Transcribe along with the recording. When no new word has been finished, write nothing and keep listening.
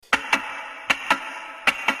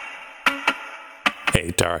Hey,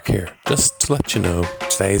 Derek here. Just to let you know,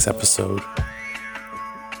 today's episode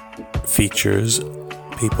features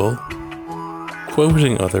people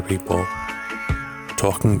quoting other people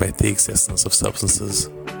talking about the existence of substances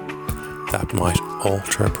that might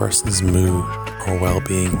alter a person's mood or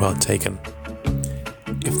well-being while taken.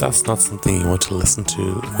 If that's not something you want to listen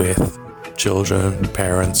to with children,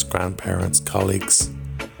 parents, grandparents, colleagues,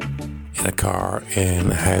 in a car, in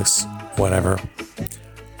a house, whatever,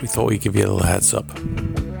 we thought we'd give you a little heads up.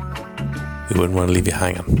 We wouldn't want to leave you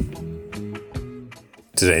hanging.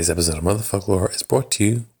 Today's episode of Mother Folklore is brought to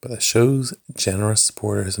you by the show's generous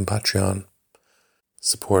supporters on Patreon.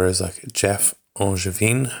 Supporters like Jeff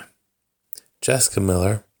Angevin, Jessica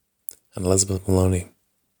Miller, and Elizabeth Maloney,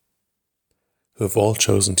 who have all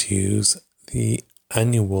chosen to use the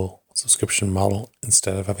annual subscription model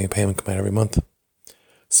instead of having a payment come out every month.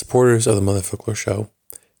 Supporters of the Mother Folklore show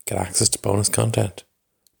get access to bonus content,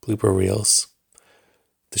 blooper reels,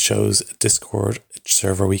 the show's Discord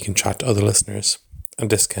server where you can chat to other listeners, and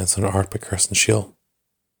discounts on art by Kirsten Scheel.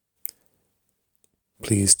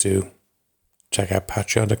 Please do check out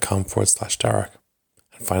patreon.com/Derek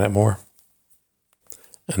and find out more.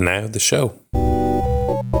 And now the show.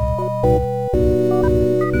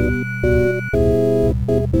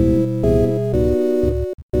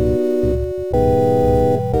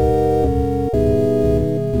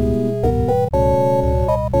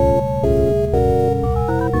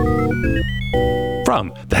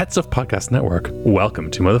 From the Heads of Podcast Network, welcome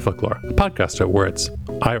to Mother Folklore, a podcast about words,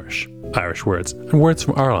 Irish words, and words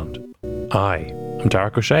from Ireland. I am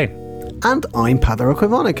Derek O'Shea. And I'm Peadar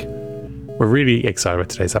O'Quivonic. We're really excited about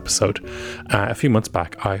today's episode. A few months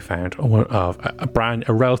back, I found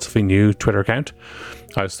a relatively new Twitter account.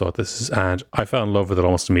 I just thought and I fell in love with it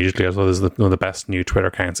almost immediately. I thought this is one of the best new Twitter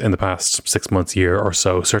accounts in the past 6 months, year or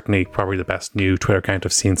so. Certainly, probably the best new Twitter account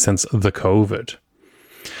I've seen since the COVID.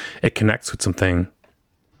 It connects with something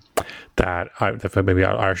that maybe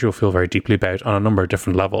Irish will feel very deeply about on a number of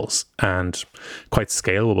different levels and quite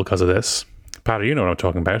scalable because of this. Paddy, you know what I'm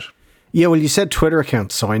talking about. Yeah, well, you said Twitter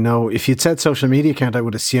account, so I know if you'd said social media account, I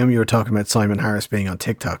would assume you were talking about Simon Harris being on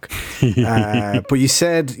TikTok. But you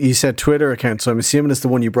said Twitter account, so I'm assuming it's the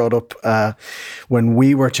one you brought up when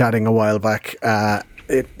we were chatting a while back.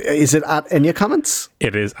 Is it at Enya Comments?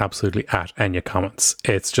 It is absolutely at Enya Comments.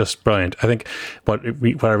 It's just brilliant. I think what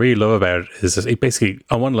I really love about it is it basically,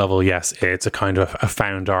 on one level, yes, it's a kind of a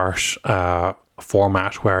found art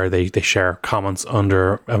format where they share comments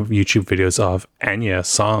under YouTube videos of Enya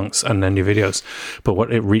songs and Enya videos. But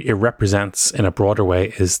what it represents in a broader way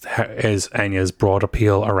is Enya's broad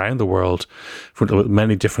appeal around the world for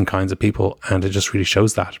many different kinds of people, and it just really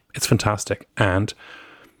shows that. It's fantastic. And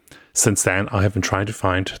since then, I have been trying to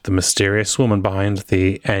find the mysterious woman behind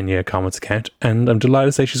the Enya Comments account, and I'm delighted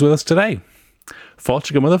to say she's with us today.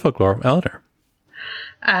 Fáilte go Mother Folklore, Elder.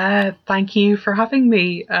 Thank you for having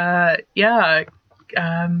me. I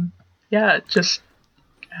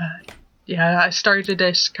started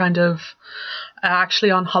it kind of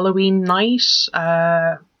actually on Halloween night.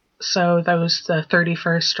 So that was the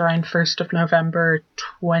 31st, around 1st of November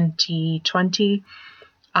 2020.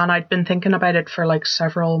 And I'd been thinking about it for like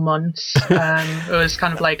several months. It was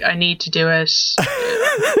kind of like, I need to do it.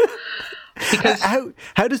 Because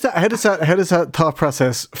how does that thought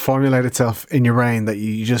process formulate itself in your brain that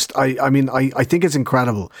you just I think it's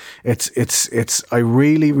incredible. It's I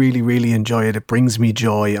really, really, really enjoy it. It brings me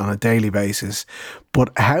joy on a daily basis.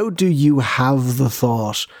 But how do you have the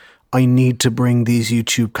thought, I need to bring these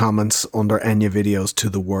YouTube comments under Enya videos to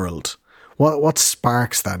the world? What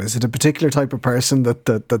sparks that? Is it a particular type of person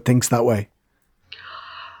that thinks that way?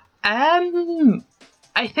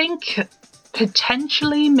 I think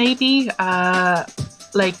potentially maybe there's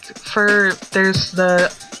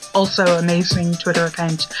the also amazing Twitter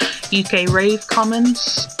account UK Rave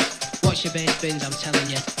Comments. Watch your bass bins, I'm telling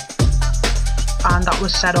you. And that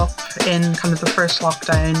was set up in kind of the first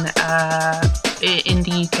lockdown in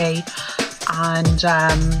the UK, and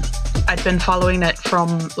I'd been following it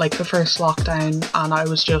from like the first lockdown, and I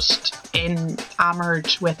was just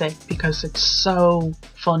enamored with it because it's so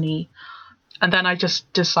funny. And then I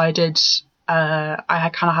just decided I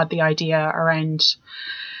had kind of had the idea around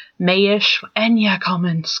Mayish Enya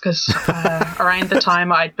Comments, because around the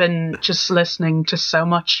time I'd been just listening to so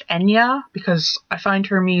much Enya, because I find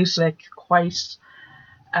her music quite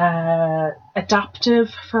adaptive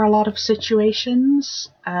for a lot of situations,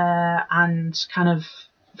 and kind of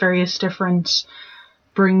various different,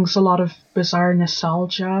 brings a lot of bizarre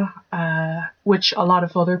nostalgia, which a lot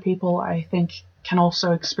of other people I think can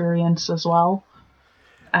also experience as well.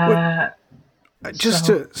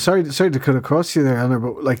 Sorry to cut across you there, Eleanor,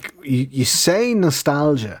 but like you say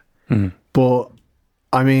nostalgia, but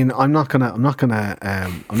I mean, I'm not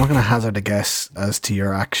gonna hazard a guess as to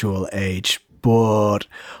your actual age, but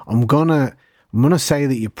I'm gonna say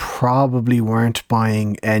that you probably weren't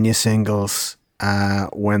buying Enya singles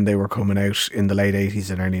when they were coming out in the late 80s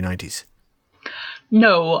and early 90s.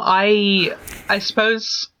 No, I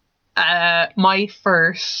suppose my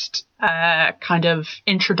first kind of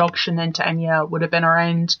introduction into Enya would have been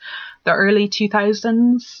around the early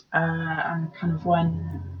 2000s, and kind of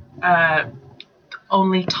when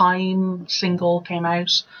Only Time single came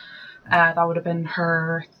out. That would have been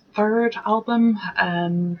her third album.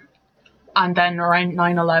 And then around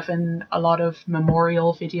 9/11, a lot of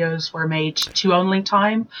memorial videos were made to Only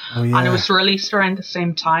Time. Oh, yeah. And it was released around the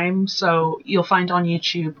same time. So you'll find on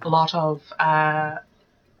YouTube a lot of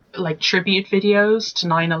like tribute videos to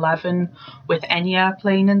 9/11 with Enya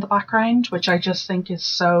playing in the background, which I just think is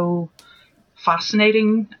so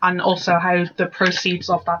fascinating. And also how the proceeds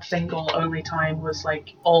of that single Only Time was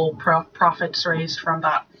like all profits raised from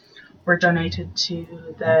that were donated to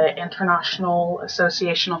the International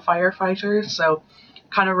Association of Firefighters. So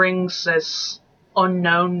kind of rings this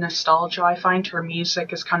unknown nostalgia. I find her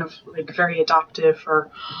music is kind of like very adaptive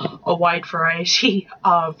for a wide variety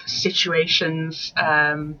of situations.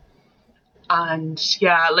 And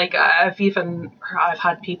yeah, like I've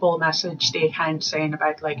had people message the account saying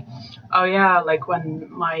about like, oh yeah, like when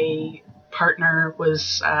my partner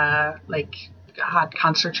was had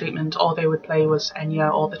cancer treatment, all they would play was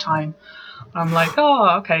Enya all the time. I'm like,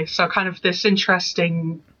 oh, okay. So kind of this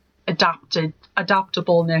interesting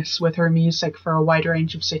adaptableness with her music for a wide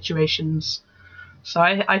range of situations. So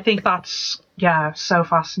I think that's, so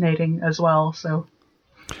fascinating as well. So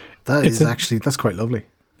that's quite lovely.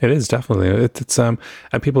 It is definitely. It's and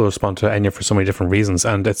people respond to Enya for so many different reasons,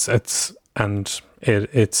 and it's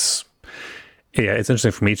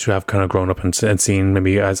interesting for me to have kind of grown up and seen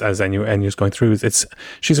maybe as Enya's going through.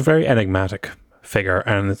 She's a very enigmatic figure,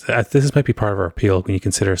 and this might be part of her appeal when you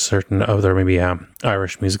consider certain other maybe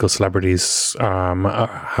Irish musical celebrities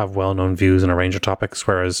have well-known views on a range of topics,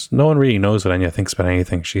 whereas no one really knows what Enya thinks about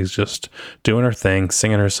anything. She's just doing her thing,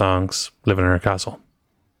 singing her songs, living in her castle.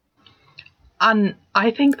 And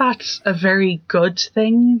I think that's a very good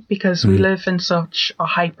thing, because we live in such a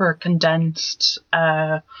hyper-condensed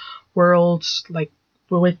world, like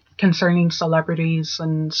with concerning celebrities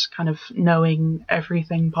and kind of knowing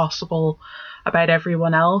everything possible about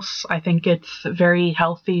everyone else. I think it's very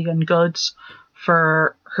healthy and good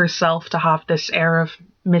for herself to have this air of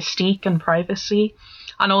mystique and privacy.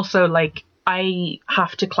 And also, like, I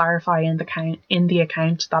have to clarify in the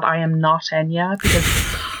account that I am not Enya, because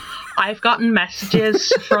I've gotten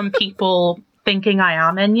messages from people thinking I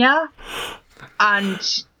am Enya, and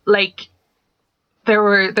like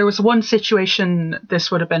there was one situation, this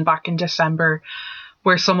would have been back in December,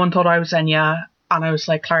 where someone thought I was Enya, and I was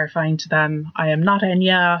like clarifying to them, I am not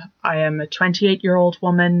Enya. I am a 28-year-old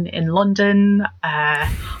woman in London.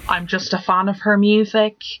 I'm just a fan of her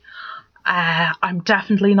music. I'm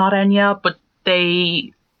definitely not Enya, but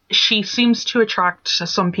she seems to attract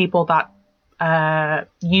some people that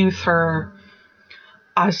use her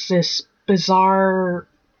as this bizarre,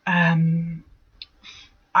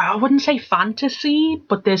 I wouldn't say fantasy,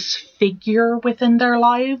 but this figure within their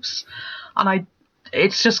lives. And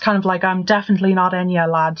it's just kind of like, I'm definitely not Enya,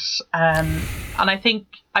 lads. And I think,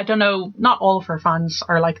 I don't know, not all of her fans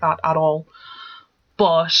are like that at all.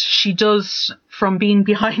 But she does, from being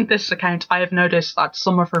behind this account, I have noticed that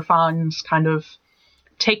some of her fans kind of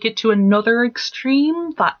take it to another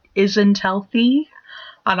extreme that isn't healthy.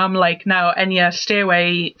 And I'm like, no, Enya, stay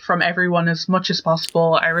away from everyone as much as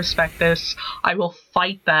possible. I respect this. I will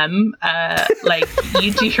fight them. Like,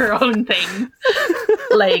 you do your own thing.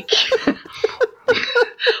 Like,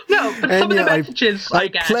 no, but some of the messages I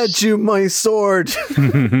get. I pledge you my sword.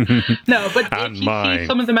 No, but and if you mine. see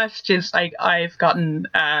some of the messages I've gotten,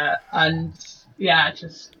 and yeah,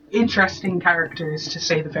 just interesting characters, to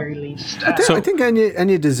say the very least. I think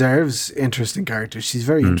Enya deserves interesting characters. She's a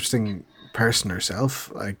very interesting person herself,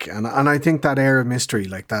 like, and I think that air of mystery,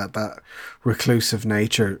 like that reclusive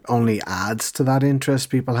nature, only adds to that interest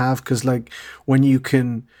people have, because like when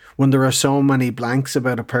there are so many blanks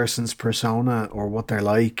about a person's persona or what they're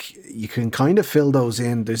like, you can kind of fill those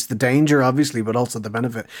in. There's the danger, obviously, but also the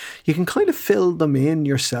benefit. You can kind of fill them in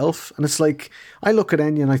yourself. And it's like, I look at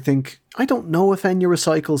Enya and I think, I don't know if Enya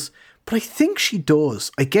recycles, but I think she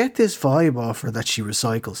does. I get this vibe off her that she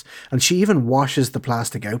recycles. And she even washes the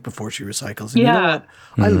plastic out before she recycles. And you know what?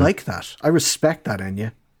 I like that. I respect that,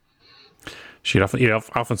 Enya. You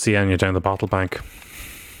often see Enya down the bottle bank.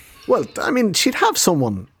 Well, I mean, she'd have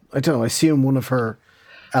someone. I don't know. I assume one of her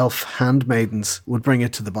elf handmaidens would bring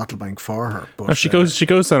it to the bottle bank for her. But No, she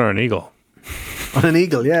goes down on an eagle. on an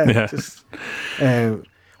eagle, yeah. Yeah. Just, I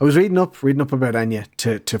was reading up about Enya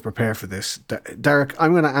to prepare for this. Derek,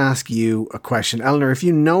 I'm going to ask you a question. Eleanor, if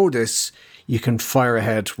you know this, you can fire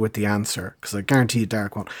ahead with the answer, because I guarantee you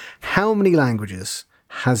Derek won't. How many languages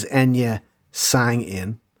has Enya sang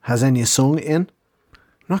in? Has Enya sung in?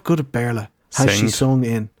 I'm not good at Berla. Has she sung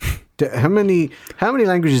in? How many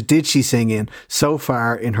languages did she sing in so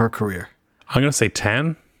far in her career? I'm going to say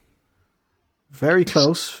 10. Very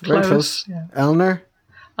close. Very close. Yeah. Eleanor?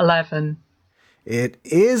 11. It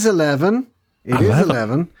is 11. It is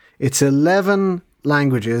 11. It's 11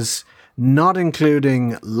 languages, not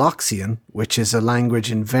including Loxian, which is a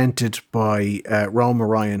language invented by Roma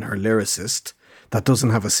Ryan, her lyricist, that doesn't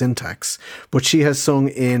have a syntax. But she has sung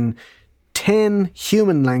in 10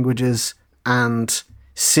 human languages and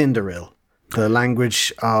Cinderil, the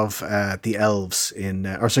language of the elves in...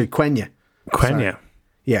 Quenya. Quenya. Sorry.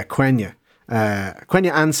 Yeah, Quenya.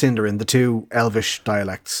 Quenya and Sindarin, the two elvish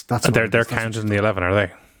dialects. That's And they're counted in the 11, are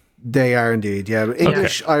they? They are indeed, yeah.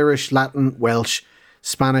 English, Irish, Latin, Welsh,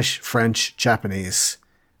 Spanish, French, Japanese.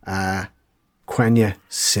 Quenya,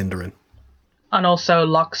 Sindarin. And also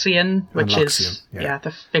Loxian, which Loxian, is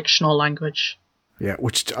the fictional language. Yeah,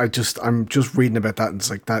 which I'm just reading about that, and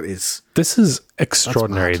it's like This is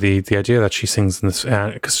extraordinary. The idea that she sings in this,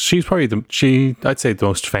 because she's probably I'd say the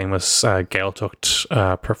most famous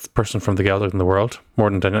Gaeltacht person from the Gaeltacht in the world,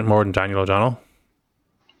 more than Daniel O'Donnell.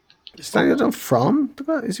 Is Daniel O'Donnell from?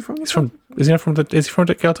 Is he from? Is he from the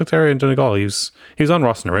Gaeltacht area in Donegal? He was on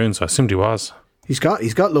Ross and Aroon, so I assumed he was. He's got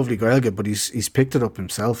lovely Gaeilge, but he's picked it up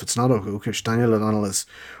himself. It's not O'Hookish. Daniel O'Donnell has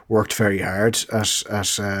worked very hard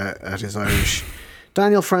at his Irish.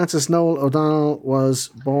 Daniel Francis Noel O'Donnell was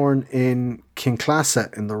born in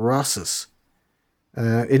Kinclassa in the Rosses.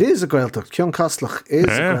 It is a Gaeltacht. Kion is a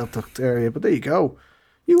Gaeltacht area, but there you go.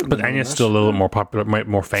 But Enya's still a little more popular,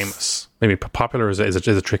 more famous. Maybe popular is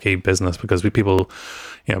a tricky business because people,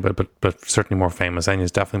 but certainly more famous.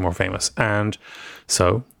 Enya's definitely more famous, and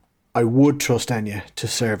so I would trust Enya to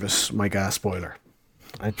service my gas boiler.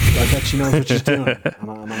 I bet she knows what she's doing.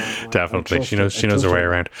 Definitely, she knows her way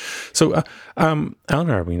around. So,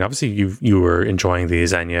 Eleanor, I mean, obviously you were enjoying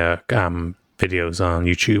these Enya videos on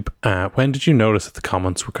YouTube. When did you notice that the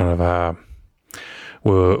comments were kind of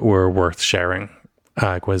were worth sharing?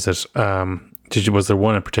 Was it? Was there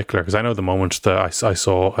one in particular? Because I know the moment that I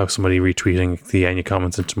saw somebody retweeting the Enya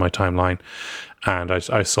comments into my timeline, and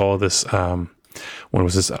I saw this. When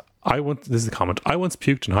was this? This is the comment. I once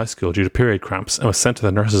puked in high school due to period cramps and was sent to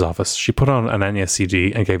the nurse's office. She put on an Enya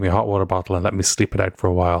CD and gave me a hot water bottle and let me sleep it out for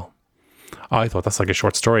a while. I thought that's like a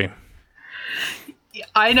short story.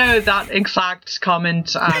 I know that exact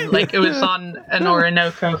comment. It was on an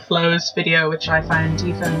Orinoco Flows video, which I found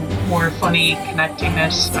even more funny connecting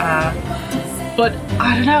this. But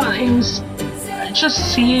I don't know. It was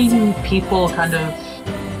just seeing people kind of.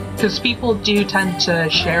 Because people do tend to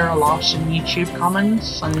share a lot in YouTube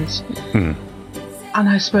comments, and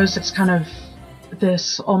I suppose it's kind of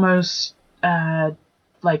this almost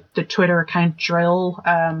like the Twitter account drill,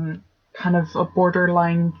 kind of a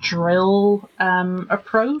borderline drill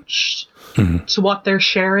approach to what they're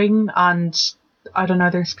sharing, and I don't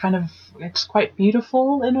know. It's quite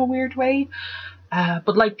beautiful in a weird way,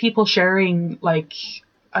 but like people sharing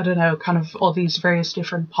I don't know, kind of all these various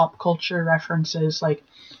different pop culture references, like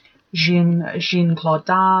Jean-Claude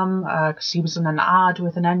Damme, because he was in an ad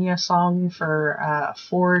with an Enya song for a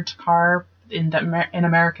Ford car in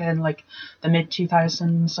America in the mid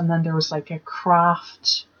 2000s, and then there was a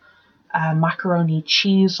Kraft macaroni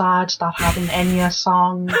cheese ad that had an Enya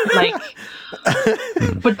song,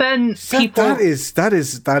 but then people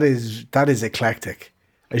that is eclectic.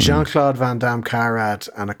 A Jean-Claude Van Damme car ad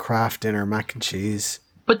and a Kraft dinner mac and cheese.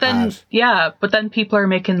 But then people are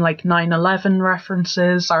making 9/11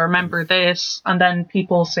 references. I remember this, and then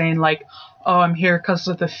people saying "Oh, I'm here because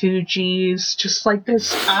of the Fugees." Just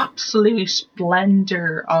this absolute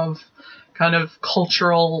blender of kind of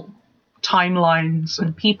cultural timelines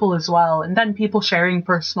and people as well, and then people sharing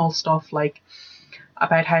personal stuff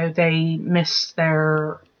about how they miss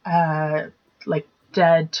their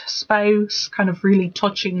dead spouse, kind of really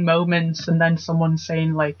touching moments, and then someone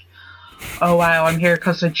saying "Oh wow, I'm here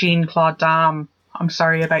because of Jean-Claude Damme. I'm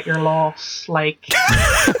sorry about your loss."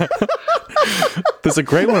 There's a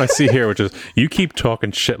great one I see here, which is, "You keep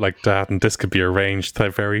talking shit like that and this could be arranged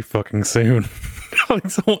very fucking soon."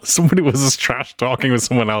 Somebody was just trash talking with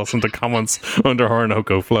someone else in the comments under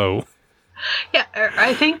Orinoco Flow. Yeah,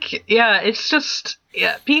 I think, it's just,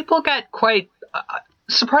 people get quite...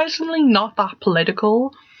 surprisingly not that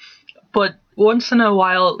political, but once in a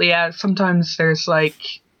while, yeah, sometimes there's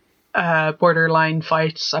like borderline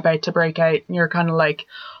fights about to break out, and you're kind of like,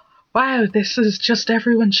 wow, this is just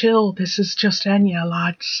everyone chill. This is just Enya,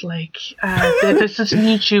 lads. Like, this is a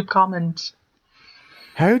YouTube comment.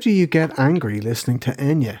 How do you get angry listening to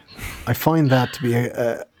Enya? I find that to be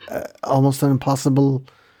almost an impossible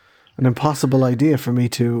idea for me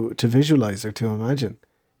to visualize or to imagine.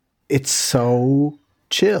 It's so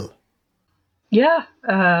chill. Yeah,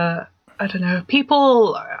 I don't know.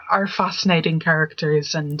 People are fascinating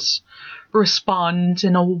characters and respond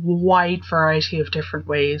in a wide variety of different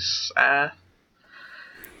ways.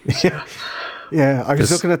 Yeah, I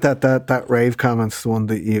was looking at that rave comments, the one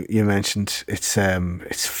that you mentioned. It's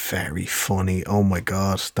very funny. Oh my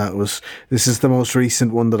god, this is the most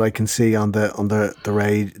recent one that I can see on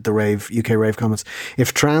the rave UK rave comments.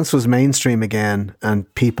 If trance was mainstream again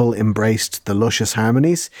and people embraced the luscious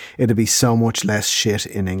harmonies, it'd be so much less shit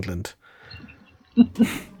in England. And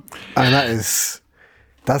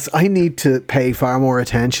that's I need to pay far more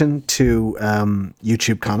attention to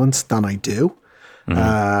YouTube comments than I do.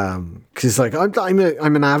 Because like I'm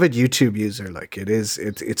an avid YouTube user. Like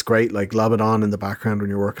it's great. Like lob it on in the background when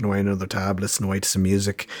you're working away on another tab, listen away to some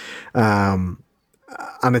music, and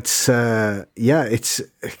it's I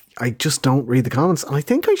just don't read the comments, and I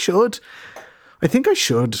think I should.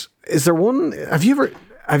 Is there one? Have you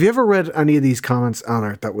ever read any of these comments,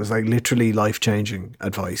 Anna, that was like literally life changing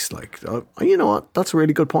advice? Like, oh, you know what? That's a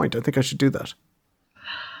really good point. I think I should do that.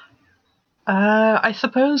 I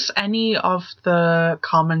suppose any of the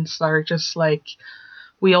comments that are just like,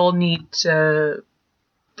 we all need to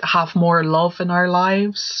have more love in our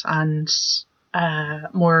lives and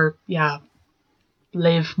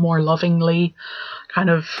live more lovingly, kind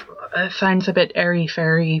of sounds a bit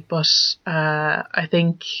airy-fairy, but I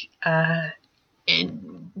think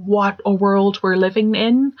in what a world we're living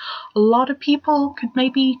in, a lot of people could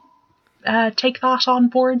maybe take that on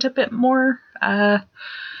board a bit more.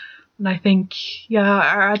 And I think,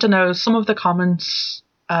 I don't know, some of the comments,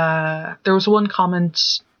 there was one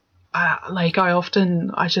comment,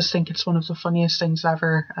 I just think it's one of the funniest things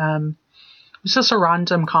ever. It was just a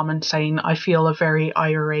random comment saying, I feel a very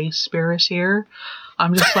IRA spirit here.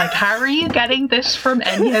 I'm just like, how are you getting this from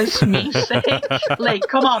Enya's music? Like,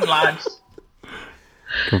 come on, lads.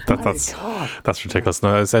 That's ridiculous.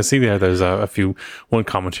 Now, I see there's one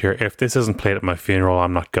comment here. If this isn't played at my funeral,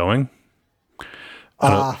 I'm not going.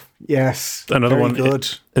 Yes. Another very one good.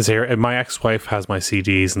 is here. My ex-wife has my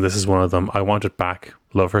CDs, and this is one of them. I want it back.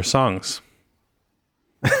 Love her songs.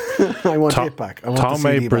 I want it back. I want Tá the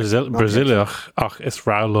CD mé back. Braziliach ach is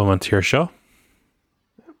rálum an tír seo.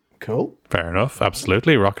 Cool. Fair enough.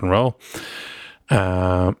 Absolutely. Rock and roll.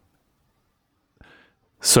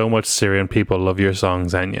 So much Syrian people love your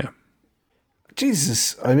songs, Enya.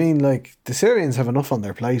 Jesus, I mean, like, the Syrians have enough on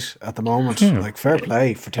their plate at the moment. Like, fair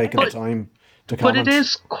play for taking the time to comment. But it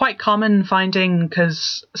is quite common finding,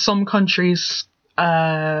 because some countries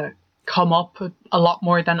come up a lot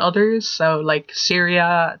more than others. So, like,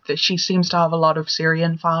 Syria, she seems to have a lot of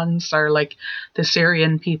Syrian fans, or, like, the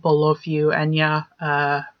Syrian people love you, Enya,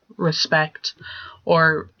 respect.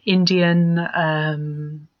 Or Indian,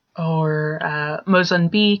 or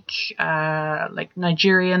Mozambique, like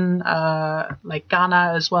Nigerian, like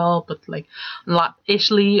Ghana as well, but like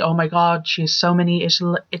Italy, oh my god, she has so many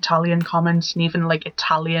Italian comments, and even like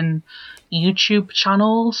Italian YouTube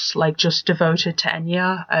channels like just devoted to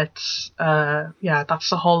Enya. It's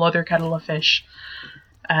that's a whole other kettle of fish.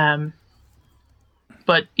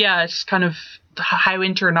 But yeah, it's kind of how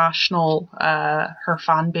international her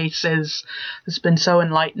fan base is has been so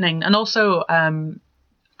enlightening. And also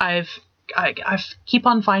I keep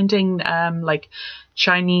on finding like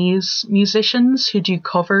Chinese musicians who do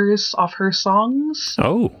covers of her songs.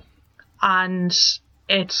 Oh. And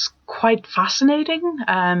it's quite fascinating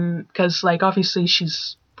because like obviously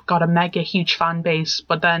she's got a mega huge fan base,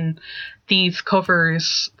 but then these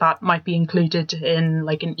covers that might be included in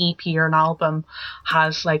like an EP or an album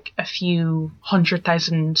has like a few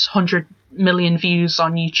 100 million views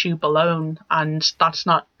on YouTube alone, and that's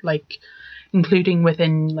not like including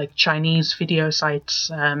within like Chinese video sites.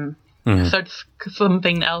 So it's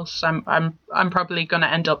something else I'm probably going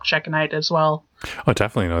to end up checking out as well. Oh,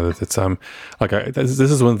 definitely. No, that it's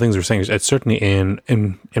this is one of the things we're saying. It's certainly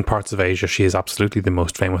in parts of Asia, she is absolutely the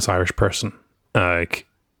most famous Irish person. Like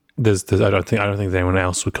there's I don't think anyone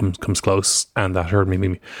else would comes close, and that her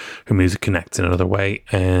music connects in another way,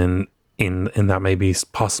 and in that maybe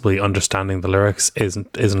possibly understanding the lyrics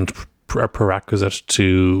isn't a prerequisite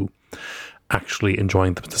to actually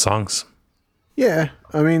enjoying the songs. Yeah,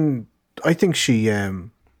 I mean, I think she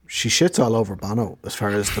shits all over Bono as far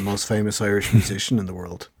as the most famous Irish musician in the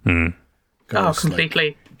world. Oh, Goes, completely.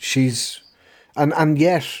 Like, she's and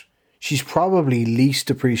yet she's probably least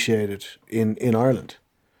appreciated in Ireland.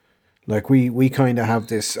 Like we kind of have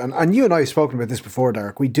this, and you and I have spoken about this before,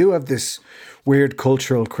 Derek. We do have this weird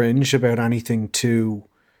cultural cringe about anything too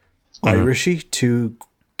Irishy, too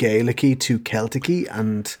Gaelic-y, too Celtic-y,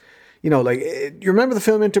 and like you remember the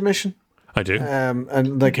film Intermission? I do.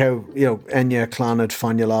 And like how, Enya, Clonard,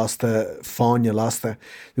 Fáinne Lasta.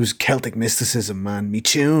 There was Celtic mysticism, man. Me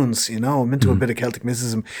tunes, I'm into a bit of Celtic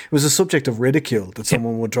mysticism. It was a subject of ridicule that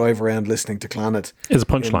someone would drive around listening to Clonard. It's a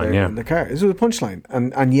punchline, in the car. It was a punchline.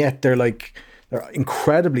 And yet they're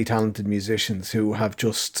incredibly talented musicians who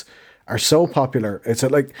are so popular. It's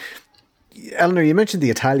like, Eleanor, you mentioned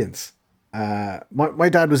the Italians. My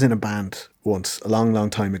dad was in a band once, a long, long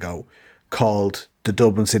time ago, called the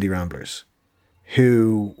Dublin City Ramblers,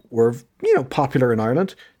 who were, popular in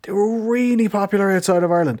Ireland. They were really popular outside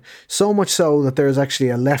of Ireland. So much so that there's actually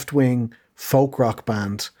a left-wing folk rock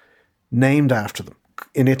band named after them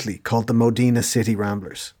in Italy called the Modena City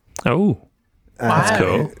Ramblers. Oh, that's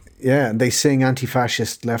cool. Yeah, and they sing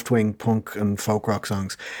anti-fascist left-wing punk and folk rock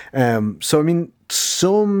songs. So, I mean,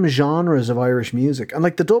 some genres of Irish music, and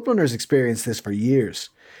like the Dubliners experienced this for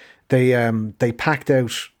years. They packed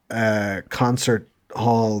out concert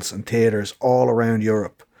halls and theatres all around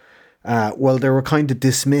Europe. Well, they were kind of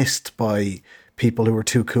dismissed by people who were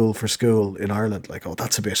too cool for school in Ireland. Like, oh,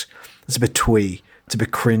 that's a bit twee. It's a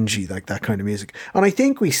bit cringy, like that kind of music. And I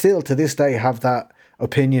think we still, to this day, have that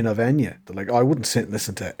opinion of Enya. They're like, I wouldn't sit and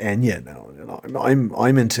listen to Enya now.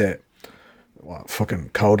 I'm into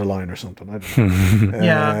fucking Codaline or something. I don't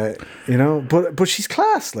know. Yeah. But she's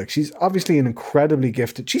class. Like, she's obviously an incredibly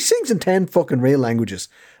gifted. She sings in 10 fucking real languages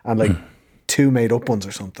and like 2 made up ones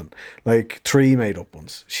or something, like 3 made up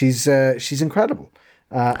ones. She's incredible,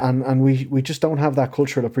 and we just don't have that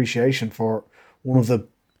cultural appreciation for one of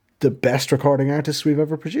the best recording artists we've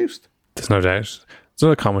ever produced. There's no doubt. There's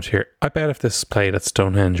another comment here. I bet if this played at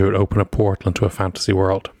Stonehenge, it would open a portal into a fantasy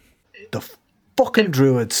world. The fucking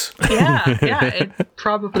druids. Yeah, it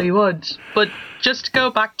probably would. But just to go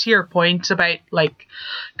back to your point about like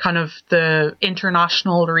kind of the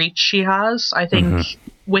international reach she has, I think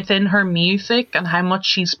within her music and how much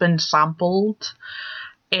she's been sampled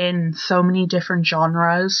in so many different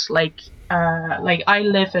genres, like I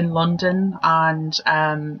live in London,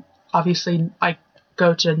 and obviously I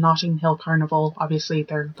go to Notting Hill Carnival. Obviously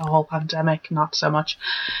the whole pandemic, not so much.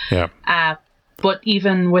 Yeah. But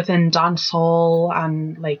even within dancehall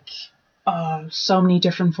and like so many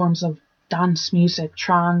different forms of dance music,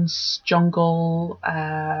 trance, jungle,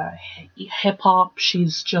 hip hop,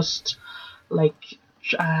 she's just like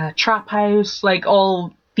trap house, like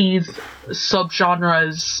all these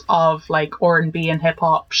subgenres of like R&B and hip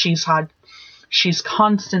hop. She's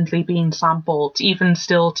constantly being sampled, even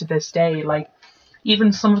still to this day. Like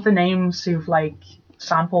even some of the names who've like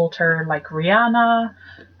sampled her, like Rihanna,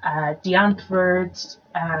 The Antwords,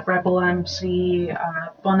 Rebel MC,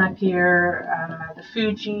 Bon Appear, the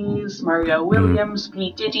Fugees, Mario Williams,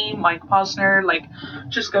 P. Diddy, Mike Posner, like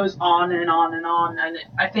just goes on and on and on. And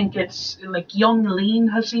I think it's like Young Lean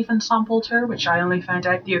has even sampled her, which I only found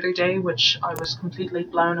out the other day, which I was completely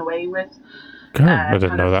blown away with. God, I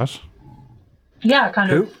didn't know that. Yeah,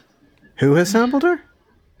 kind of. Who has sampled her?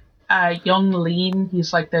 Young Lean.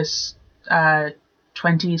 He's like this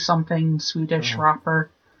 20-something Swedish rapper.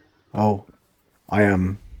 Oh,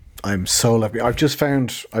 I'm so lucky.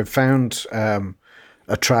 I've found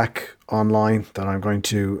a track online that I'm going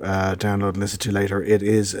to download and listen to later. It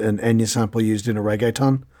is an Enya sample used in a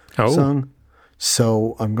reggaeton song.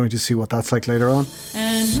 So I'm going to see what that's like later on.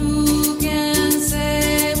 And who can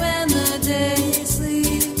say when the day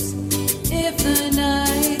sleeps, if the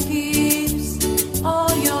night keeps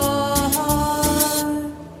all your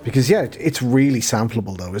heart? Because it's really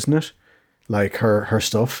sampleable though, isn't it? Like her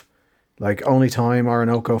stuff. Like Only Time,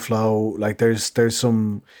 Orinoco Flow, like there's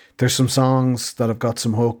some songs that have got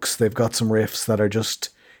some hooks, they've got some riffs that are just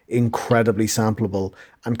incredibly sampleable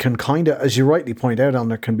and can kind of, as you rightly point out,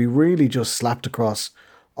 Eleanor, can be really just slapped across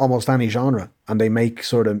almost any genre and they make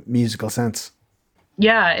sort of musical sense.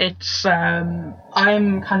 Yeah, it's I'm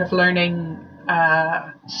kind of learning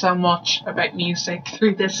so much about music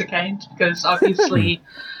through this account because obviously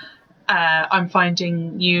I'm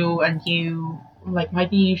finding you like my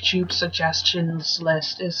YouTube suggestions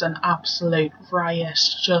list is an absolute riot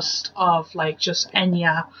just of like just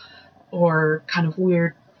Enya or kind of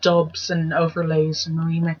weird dubs and overlays and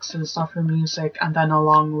remixes of her music, and then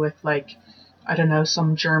along with like I don't know,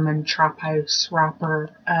 some German trap house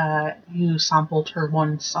rapper who sampled her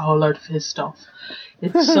once, a whole load of his stuff.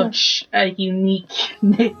 It's such a unique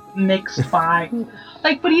mixed bag.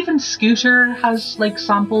 Like, but even Scooter has like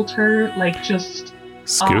sampled her, like just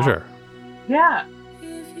Scooter. yeah.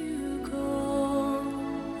 If you call,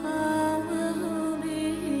 I will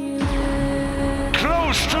be there.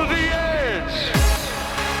 Close to the edge.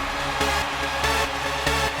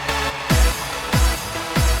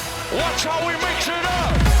 Watch how we mix it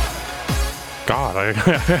up. God,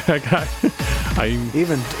 I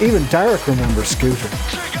Even Derek remembers Scooter.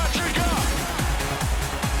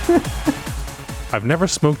 I've never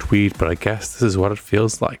smoked weed, but I guess this is what it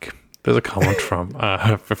feels like. There's a comment from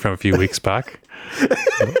a few weeks back.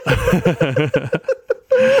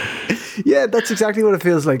 Yeah, that's exactly what it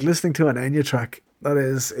feels like listening to an Enya track. That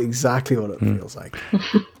is exactly what it feels like.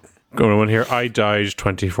 Going on here, I died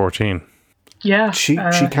 2014. Yeah. She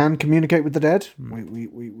can communicate with the dead.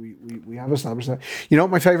 We have established that. You know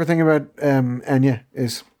what my favorite thing about Enya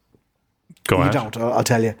is? Go You ahead. don't. I'll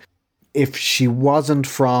tell you. If she wasn't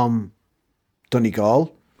from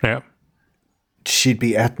Donegal, Yeah. she'd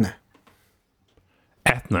be Etna.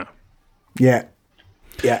 Etna. Yeah.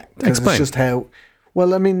 Yeah. 'Cause Explain. it's just how,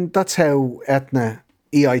 well, I mean, that's how Etna,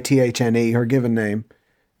 Eithne, her given name,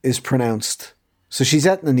 is pronounced. So she's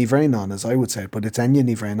Etna ní Bhréanon, as I would say, but it's Enya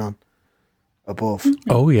ní Bhréanon above.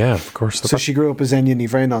 Oh yeah, of course. So she grew up as Enya ní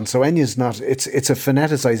Bhréanon. So Enya's not, it's a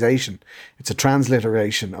phoneticization. It's a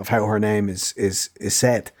transliteration of how her name is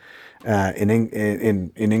said in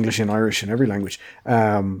English, in Irish, in every language.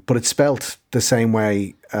 But it's spelt the same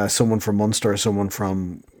way someone from Munster or someone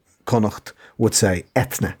from Connacht would say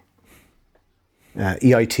Etna.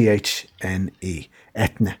 Eithne.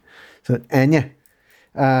 Etna. So Enya.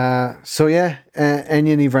 So yeah,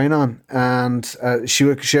 Enya ní Bhréanon, and she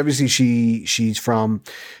obviously she's from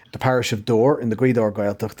the parish of Dore in the Gweedore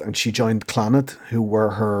Gaeltacht, and she joined Clonard, who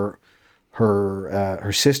were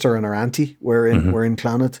her sister and her auntie were in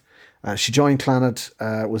Clonard. She joined Clonard,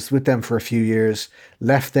 was with them for a few years,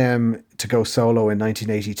 left them to go solo in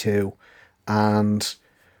 1982, and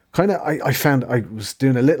kind of I found, I was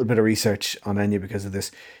doing a little bit of research on Enya because of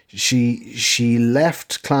this. She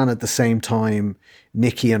left Clan at the same time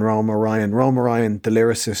Nicky and Roma Ryan, the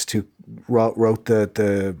lyricist who wrote the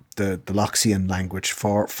Loxian language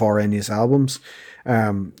for Enya's albums.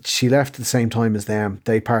 She left at the same time as them.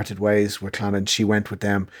 They parted ways with Clan, and she went with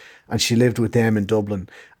them, and she lived with them in Dublin.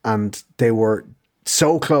 And they were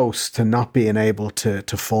so close to not being able to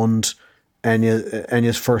fund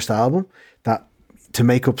Enya's first album that, to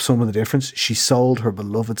make up some of the difference, she sold her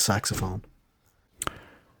beloved saxophone.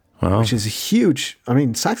 Wow. Which is a huge, I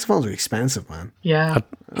mean, saxophones are expensive, man. Yeah.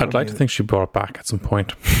 I'd like to think she brought it back at some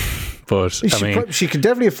point. But She could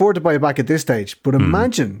definitely afford to buy it back at this stage. But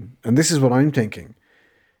imagine, and this is what I'm thinking,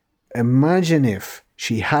 imagine if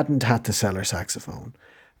she hadn't had to sell her saxophone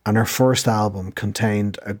and her first album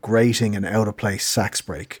contained a grating and out of place sax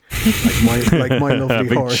break, like my lovely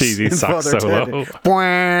big horse cheesy in sax Father solo. Ted.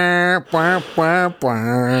 Bwah, bwah, bwah,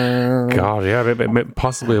 bwah. God, yeah,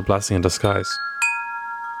 possibly a blessing in disguise.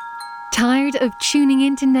 Tired of tuning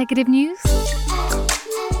into negative news?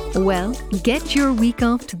 Well, get your week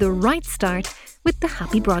off to the right start with the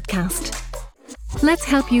Happy Broadcast. Let's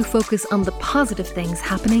help you focus on the positive things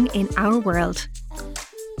happening in our world.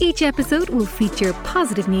 Each episode will feature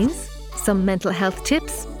positive news, some mental health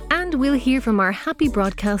tips, and we'll hear from our Happy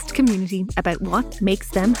Broadcast community about what makes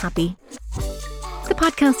them happy. The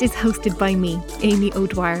podcast is hosted by me, Amy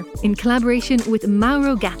O'Dwyer, in collaboration with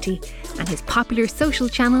Mauro Gatti and his popular social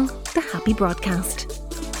channel, The Happy Broadcast.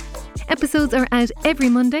 Episodes are out every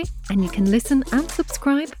Monday, and you can listen and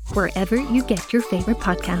subscribe wherever you get your favourite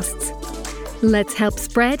podcasts. Let's help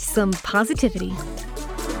spread some positivity.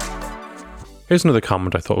 Here's another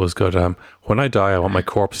comment I thought was good. When I die, I want my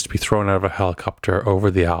corpse to be thrown out of a helicopter over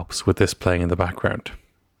the Alps with this playing in the background.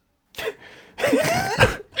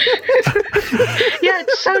 Yeah,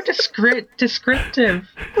 it's so descriptive.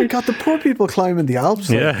 Oh my God, the poor people climbing the Alps.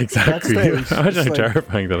 like, Yeah, exactly. backstage. Imagine It's how like,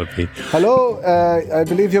 terrifying that would be. hello, I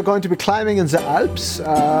believe you're going to be climbing in the Alps.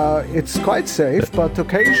 It's quite safe, but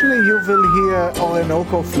occasionally you will hear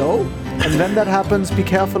Orinoco flow. And when that happens, be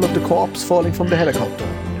careful of the corpse falling from the helicopter.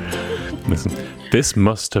 Listen, this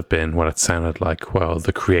must have been what it sounded like while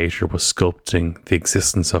the creator was sculpting the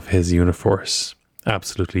existence of his universe.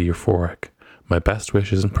 Absolutely euphoric. My best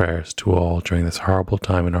wishes and prayers to all during this horrible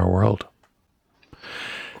time in our world.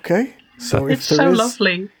 Okay, so It's so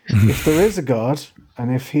lovely. if there is a God,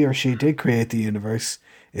 and if he or she did create the universe,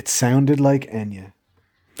 it sounded like Enya.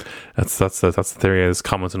 That's the theory. Is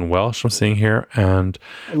comments in Welsh I'm seeing here, and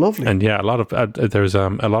Lovely. and yeah, a lot of there's a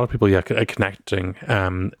lot of people connecting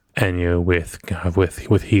Enya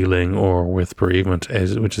with healing or with bereavement,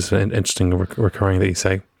 which is an interesting recurring that you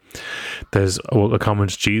say. There's a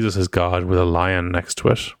comment, Jesus is God with a lion next to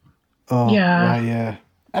it. Oh, Yeah. right, yeah.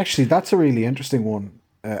 Actually, that's a really interesting one,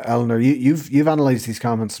 Eleanor. You've analysed these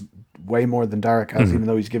comments way more than Derek has, even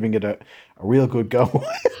though he's giving it a real good go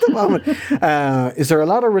at the moment. Is there a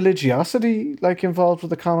lot of religiosity like involved with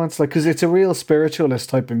the comments? Like, because it's a real spiritualist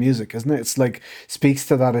type of music, isn't it? It's like speaks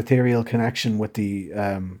to that ethereal connection with the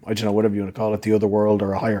I don't know, whatever you want to call it, the other world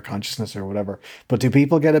or a higher consciousness or whatever. But do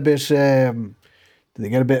people get a bit? Do they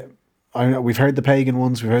get a bit? I don't know. We've heard the pagan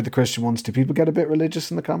ones, we've heard the Christian ones. Do people get a bit religious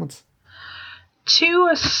in the comments? To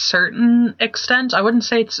a certain extent, I wouldn't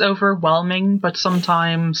say it's overwhelming, but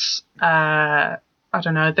sometimes, I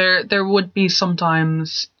don't know, there would be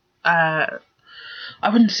sometimes, I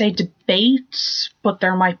wouldn't say debates, but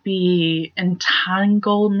there might be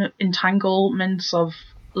entanglements of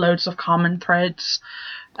loads of common threads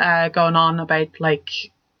going on about, like,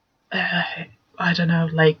 I don't know,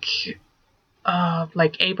 like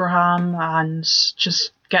Abraham, and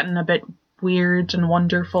just getting a bit weird and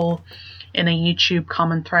wonderful in a YouTube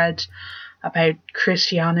comment thread about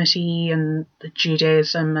Christianity and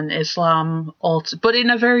Judaism and Islam, also, but in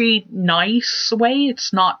a very nice way.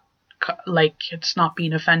 It's not it's not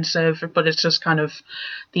being offensive, but it's just kind of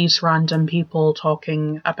these random people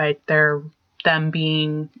talking about them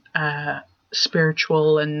being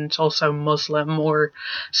spiritual and also Muslim, or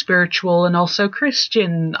spiritual and also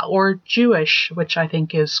Christian or Jewish, which I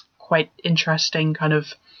think is quite interesting, kind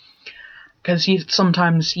of, because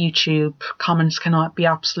sometimes YouTube comments cannot be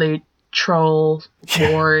absolute troll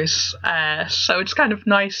wars. So it's kind of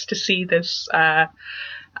nice to see this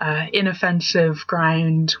inoffensive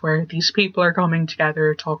ground where these people are coming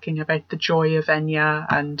together talking about the joy of Enya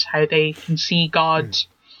and how they can see God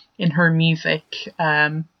in her music.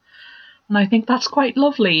 And I think that's quite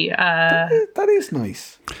lovely. That is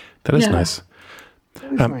nice. That is nice.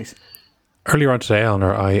 That is nice. Earlier on today,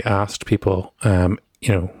 Eleanor, I asked people,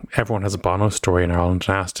 everyone has a Bono story in Ireland,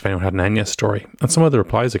 and asked if anyone had an Enya story. And some of the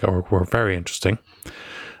replies I got were very interesting.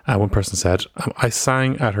 One person said, I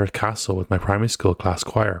sang at her castle with my primary school class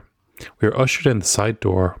choir. We were ushered in the side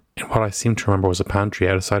door in what I seem to remember was a pantry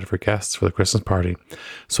outside of her guests for the Christmas party,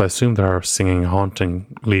 so I assumed that our singing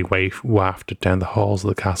hauntingly wafted down the halls of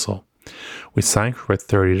the castle. We sang for about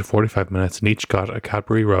 30 to 45 minutes and each got a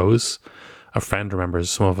Cadbury Rose. A friend remembers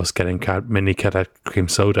some of us getting mini cadet cream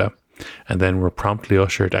soda, and then were promptly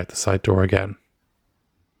ushered out the side door again.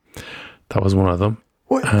 That was one of them.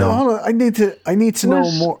 What? Hold on. I need to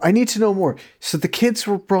know more. I need to know more. So the kids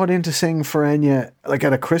were brought in to sing for Enya, like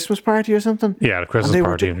at a Christmas party or something? Yeah, at a Christmas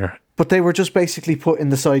party in here. But they were just basically put in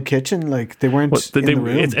the side kitchen, like they weren't in the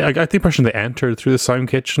room. I got the impression they entered through the sound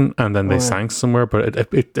kitchen and then they sang somewhere, but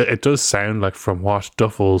it does sound like, from what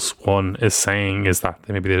Duffels one is saying, is that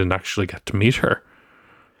maybe they didn't actually get to meet her.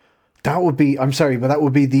 That would be, I'm sorry, but that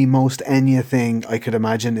would be the most Enya thing I could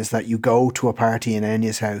imagine, is that you go to a party in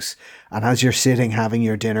Enya's house, and as you're sitting having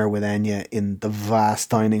your dinner with Enya in the vast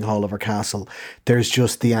dining hall of her castle, there's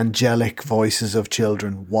just the angelic voices of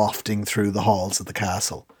children wafting through the halls of the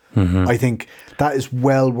castle. Mm-hmm. I think that is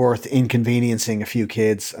well worth inconveniencing a few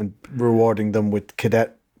kids and rewarding them with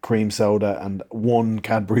cadet cream soda and one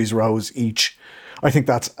Cadbury's Rose each. I think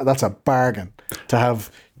that's a bargain to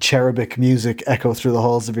have cherubic music echo through the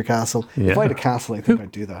halls of your castle. Yeah. If I had a castle, I think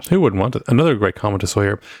I'd do that. Who wouldn't want it? Another great comment I saw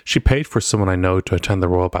here. She paid for someone I know to attend the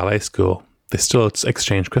Royal Ballet School. They still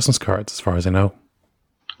exchange Christmas cards, as far as I know.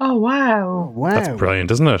 Oh, wow. Wow. That's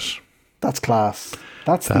brilliant, isn't it? That's class.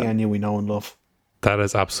 That's the Enya we know and love. That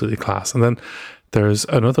is absolutely class. And then there's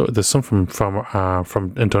some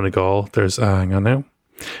from in Donegal. There's, hang on now.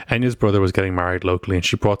 Enya's brother was getting married locally and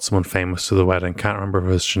she brought someone famous to the wedding. Can't remember if it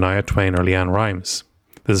was Shania Twain or Leanne Rimes.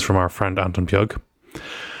 This is from our friend Anton Pugh.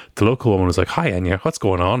 The local woman was like, "Hi Enya, what's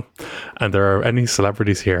going on? And there are any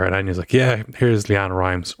celebrities here?" And Enya's like, "Yeah, here's Leanne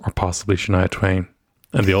Rimes or possibly Shania Twain."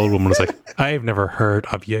 And the old woman was like, "I've never heard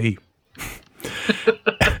of ye."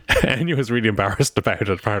 Enya was really embarrassed about it,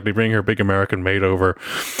 apparently, bringing her big American maid over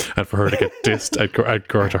and for her to get dissed at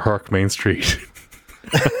Gorta Herc Main Street.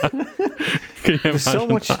 Can you there's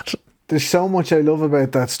imagine that? There's so much I love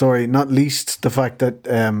about that story, not least the fact that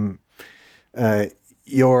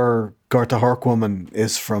your Gorta Herc woman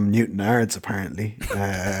is from Newton Ards, apparently.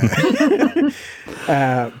 But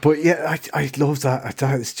yeah, I love that. I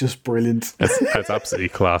thought it's just brilliant. It's absolutely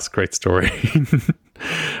class. Great story.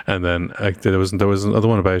 And then there was another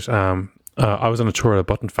one about I was on a tour at a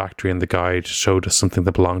button factory, and the guide showed us something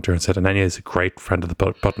that belonged to her and said, Enya is a great friend of the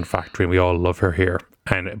button factory, and we all love her here.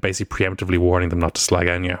 And basically preemptively warning them not to slag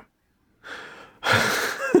Enya.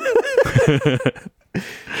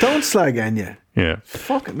 Don't slag Enya. Yeah.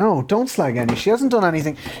 Fuck it. No, don't slag Enya. She hasn't done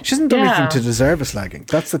anything. She hasn't done anything to deserve a slagging.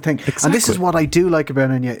 That's the thing. Exactly. And this is what I do like about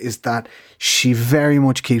Enya, is that she very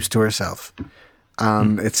much keeps to herself.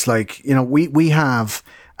 And it's like, you know, we have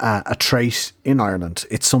a trait in Ireland.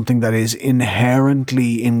 It's something that is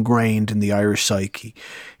inherently ingrained in the Irish psyche,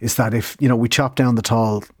 is that if, you know, we chop down the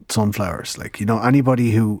tall sunflowers, like, you know,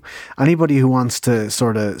 anybody who wants to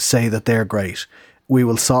sort of say that they're great, we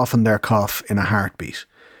will soften their cough in a heartbeat.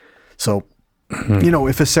 So, you know,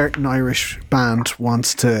 if a certain Irish band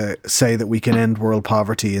wants to say that we can end world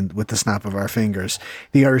poverty with the snap of our fingers,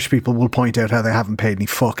 the Irish people will point out how they haven't paid any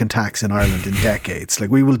fucking tax in Ireland in decades. Like,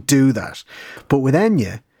 we will do that. But with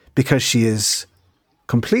Enya, because she is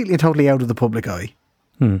completely and totally out of the public eye,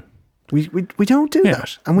 we don't do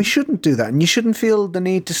that. And we shouldn't do that. And you shouldn't feel the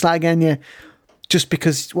need to slag Enya just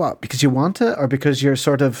because, what? Because you want to? Or because you're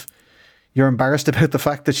sort of... You're embarrassed about the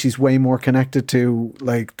fact that she's way more connected to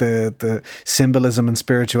like the symbolism and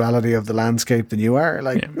spirituality of the landscape than you are.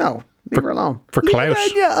 Like, no, leave her alone. For clout.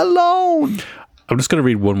 Leave Enya alone. I'm just going to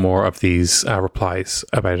read one more of these replies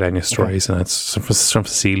about Enya's stories, and it's from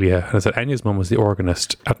Cecilia. And it said, Enya's mum was the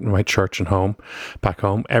organist at my church and home, back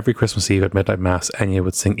home. Every Christmas Eve at midnight mass, Enya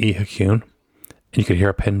would sing Ihe Ciúin, and you could hear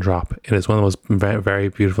a pin drop. It is one of the most very, very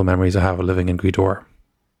beautiful memories I have of living in Gweedore.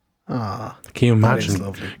 Ah, can you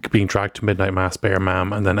imagine being dragged to midnight mass by your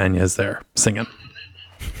mum and then Enya's there singing?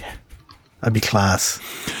 That'd be class.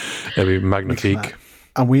 It'd be magnifique.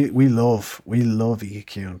 And we love Ihe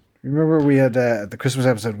Ciúin. Remember we had the Christmas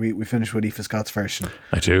episode we finished with Aoife Scott's version.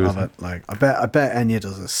 I do. Of it. Like I bet Enya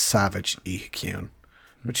does a savage Ihe Ciúin.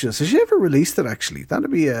 But has she ever released it? Actually, that'd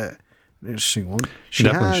be an interesting one. She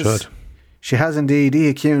definitely should. She has indeed.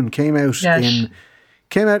 Ihe Ciúin came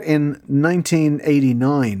out in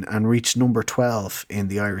 1989 and reached number 12 in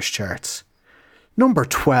the Irish charts. Number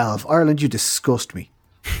 12. Ireland, you disgust me.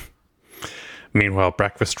 Meanwhile,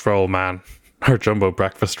 breakfast roll, man. Her jumbo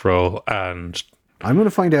breakfast roll. And I'm going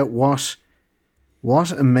to find out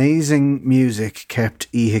what amazing music kept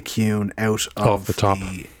Ihe Ciúin out of off the top.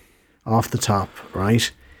 Off the top,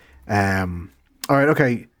 right? All right,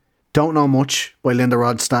 okay. Don't Know Much by Linda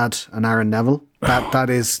Rodstad and Aaron Neville. That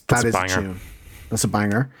is a tune. That's a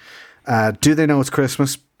banger. Do They Know It's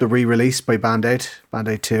Christmas? The re-release by Band-Aid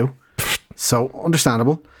 2. So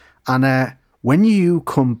understandable. And When You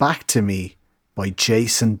Come Back to Me by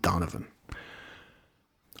Jason Donovan.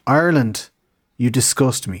 Ireland, you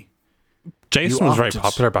disgust me. Jason was very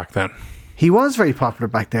popular back then. He was very popular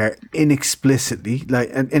back there, inexplicably.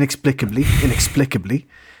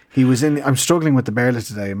 He was in. I'm struggling with the Bearlet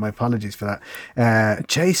today, and my apologies for that.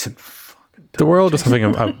 Jason. The world was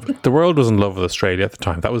having the world was in love with Australia at the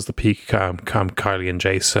time. That was the peak. Kylie and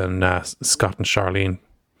Jason, Scott and Charlene.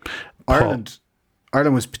 Ireland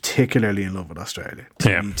was particularly in love with Australia.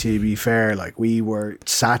 To be fair, like we were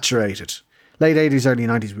saturated. Late 80s, early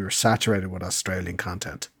 90s, we were saturated with Australian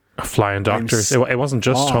content. Flying Doctors. It wasn't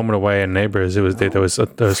just Home and Away and Neighbours. It was there was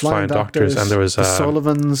Flying Doctors, and there was the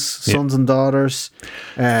Sullivans, Sons and Daughters,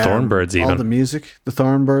 Thornbirds, even all the music, the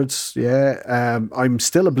Thornbirds. Yeah, I'm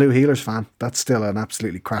still a Blue Healers fan. That's still an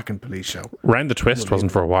absolutely cracking police show. Round the Twist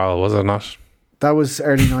wasn't for a while, was it not? That was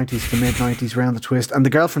early 90s to mid 90s. Round the Twist, and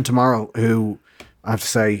The Girl from Tomorrow, who I have to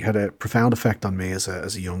say had a profound effect on me as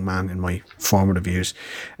a young man in my formative years.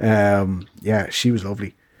 Yeah, she was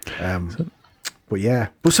lovely. But yeah,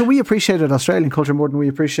 so we appreciated Australian culture more than we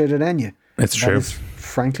appreciated Enya. It's true. It's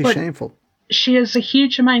frankly shameful. She has a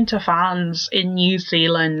huge amount of fans in New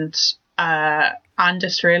Zealand and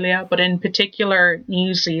Australia, but in particular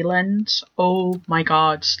New Zealand. Oh my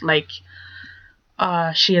God,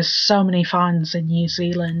 she has so many fans in New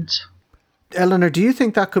Zealand. Eleanor, do you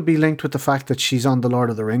think that could be linked with the fact that she's on the Lord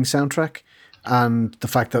of the Rings soundtrack, and the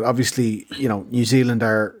fact that obviously, you know, New Zealand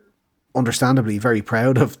are understandably very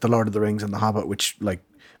proud of the Lord of the Rings and the Hobbit, which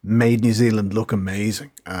made New Zealand look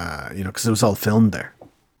amazing, because it was all filmed there.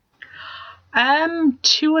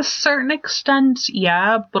 To a certain extent,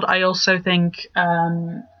 yeah, but I also think,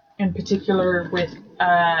 in particular with,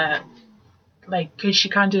 because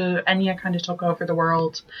Enya kind of took over the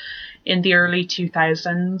world in the early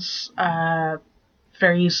 2000s,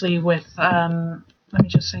 very easily with, let me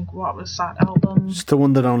just think, what was that album? It's the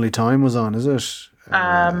one that Only Time was on, is it?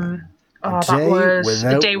 That was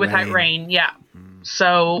A Day Without Rain, yeah.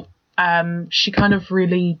 So she kind of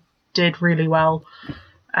really did really well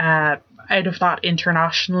out of that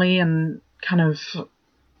internationally, and kind of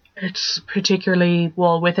it's particularly,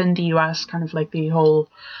 well, within the US, kind of like the whole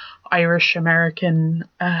Irish American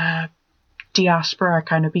diaspora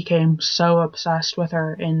kind of became so obsessed with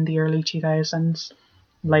her in the early 2000s,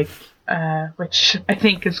 like, which I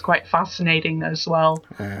think is quite fascinating as well.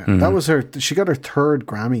 That was her. She got her third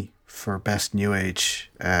Grammy for Best New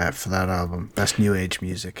Age for that album, Best New Age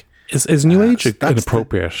Music. Is New Age an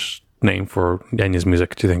appropriate name for Enya's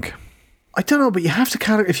music, do you think? I don't know, but you have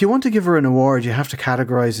to if you want to give her an award, you have to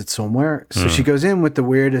categorize it somewhere. So she goes in with the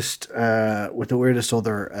weirdest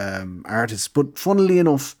other artists. But funnily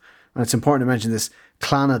enough, and it's important to mention this,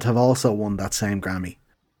 Clannad have also won that same Grammy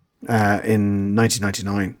in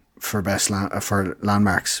 1999 for for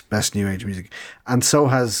Landmarks, Best New Age Music, and so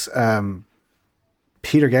has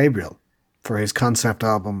Peter Gabriel for his concept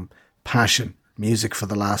album Passion. Music for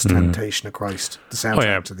the Last Temptation of Christ, the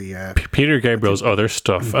soundtrack to the Peter Gabriel's other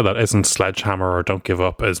stuff that isn't Sledgehammer or Don't Give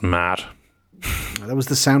Up is mad. That was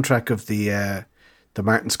the soundtrack of the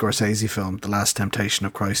Martin Scorsese film The Last Temptation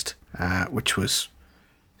of Christ, which was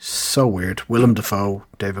so weird. Willem Dafoe,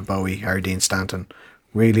 David Bowie, Harry Dean Stanton,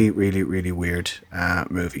 really, really, really weird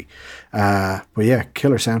movie. But yeah,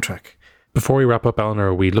 killer soundtrack. Before we wrap up,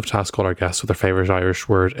 Eleanor, we'd love to ask all our guests what their favourite Irish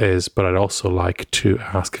word is, but I'd also like to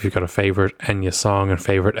ask if you've got a favourite Enya song and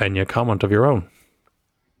favourite Enya comment of your own.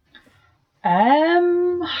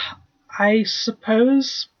 I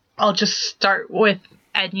suppose I'll just start with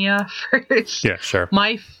Enya first. Yeah, sure.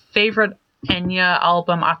 My favourite Enya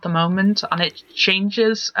album at the moment, and it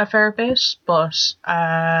changes a fair bit, but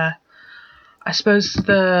I suppose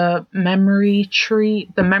the Memory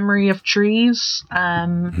of Trees,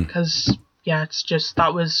 because it's just,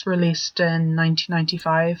 that was released in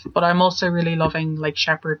 1995. But I'm also really loving like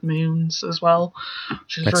Shepherd Moons as well,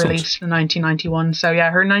 which was released in 1991. So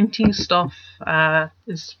yeah, her 90s stuff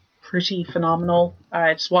is pretty phenomenal.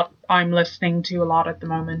 It's what I'm listening to a lot at the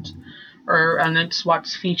moment, and it's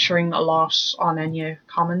what's featuring a lot on Enya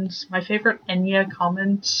comments. My favorite Enya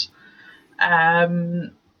comments,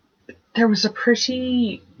 there was a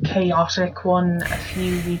pretty chaotic one a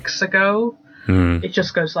few weeks ago. It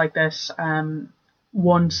just goes like this.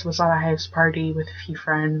 Once was at a house party with a few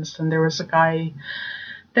friends, and there was a guy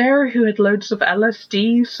there who had loads of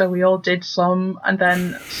LSD, so we all did some, and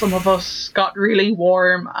then some of us got really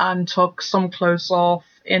warm and took some clothes off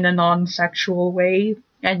in a non-sexual way.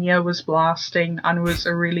 Enya was blasting, and it was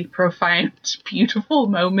a really profound, beautiful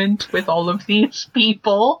moment with all of these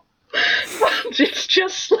people. And it's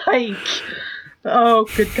just like, oh,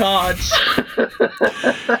 good God.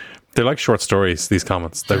 They're like short stories, these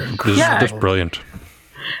comments. They're just brilliant.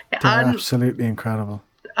 They're absolutely incredible.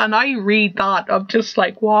 And I read that, I'm just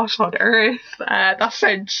like, what on earth? That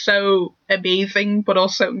sounds so amazing, but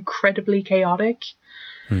also incredibly chaotic.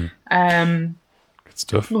 Good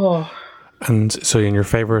stuff. Oh. And so, in your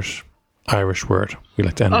favourite Irish word, we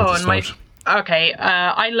like to end with this note. Okay,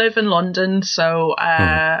 I live in London, so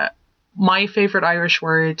my favourite Irish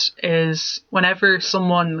word is whenever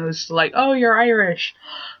someone was like, oh, you're Irish,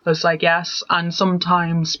 I was like, yes. And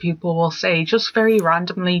sometimes people will say, just very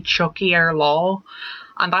randomly, Chucky or Law.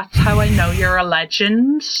 And that's how I know you're a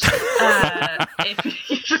legend. If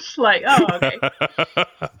you're just like, oh, okay.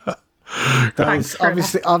 That is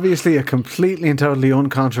obviously a completely and totally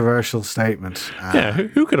uncontroversial statement.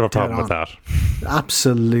 Who could have a problem with that?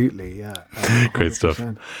 Absolutely, yeah. Great stuff.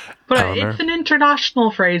 But Eleanor? It's an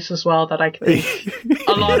international phrase as well that I think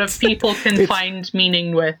a lot of people can find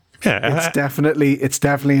meaning with. Yeah, it's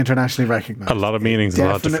definitely internationally recognised. A lot of meanings, a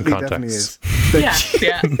lot of different contexts. Yeah.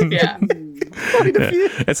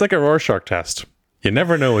 It's like a Rorschach test. You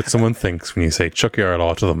never know what someone thinks when you say Chucky or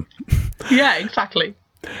Law to them. Yeah, exactly.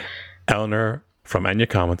 Eleanor from Enya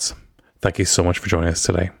Comments, thank you so much for joining us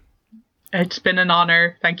today. It's been an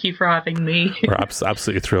honour. Thank you for having me. We're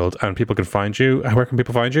absolutely thrilled. And people can find you. Where can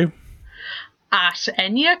people find you? At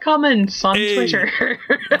Enya Comments on Twitter.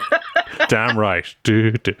 Damn right.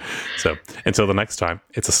 So, until the next time,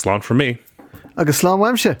 it's a slán from me. Agus slán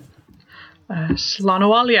Wemshe. Slán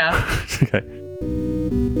Awalia. Okay.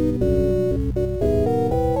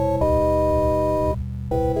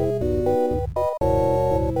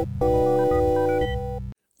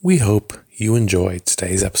 We hope you enjoyed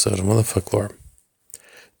today's episode of Mother Folklore.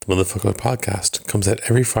 The Mother Folklore podcast comes out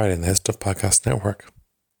every Friday on the Stuff Podcast Network.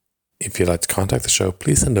 If you'd like to contact the show,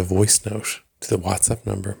 please send a voice note to the WhatsApp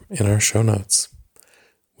number in our show notes.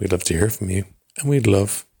 We'd love to hear from you, and we'd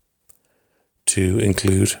love to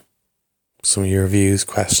include some of your views,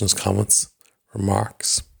 questions, comments,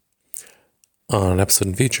 remarks on an episode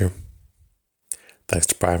in future. Thanks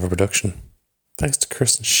to Brian for production. Thanks to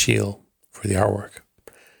Kirsten Scheel for the artwork.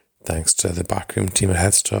 Thanks to the backroom team at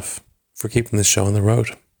Headstuff for keeping the show on the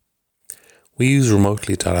road. We use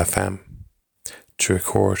remotely.fm to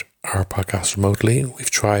record our podcast remotely.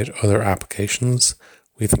 We've tried other applications.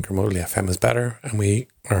 We think Remotely FM is better, and we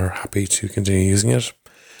are happy to continue using it.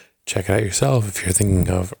 Check it out yourself if you're thinking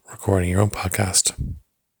of recording your own podcast.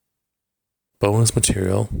 Bonus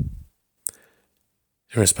material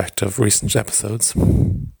in respect of recent episodes,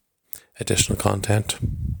 additional content,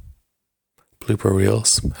 blooper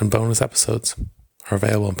reels, and bonus episodes are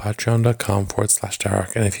available on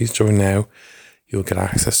patreon.com/Dark. And if you join now, you'll get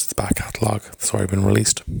access to the back catalogue that's already been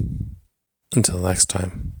released. Until next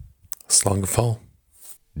time, slán go fóill.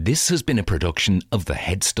 This has been a production of the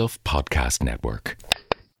Head Stuff Podcast Network.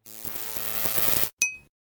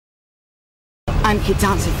 I'm keep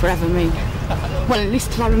dancing forever, me. Well, at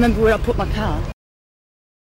least till I remember where I put my car.